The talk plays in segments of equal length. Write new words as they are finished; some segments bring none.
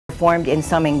performed in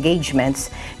some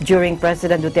engagements during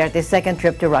President Duterte's second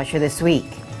trip to Russia this week.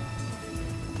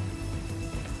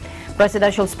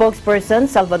 Presidential spokesperson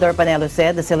Salvador Panelo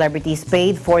said the celebrities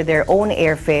paid for their own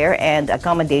airfare and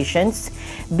accommodations,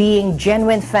 being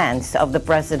genuine fans of the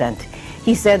president.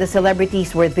 He said the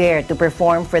celebrities were there to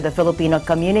perform for the Filipino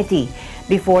community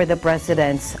before the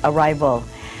president's arrival.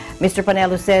 Mr.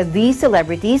 Panelo said these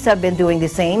celebrities have been doing the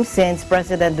same since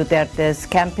President Duterte's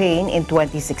campaign in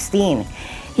 2016.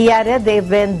 He added they've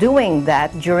been doing that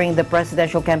during the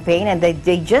presidential campaign and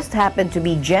they just happen to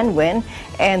be genuine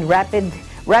and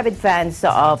rabid fans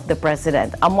of the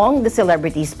president. Among the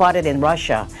celebrities spotted in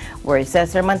Russia were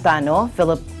Cesar Montano,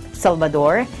 Philip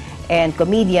Salvador, and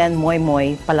comedian Moy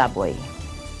Moy Palaboy.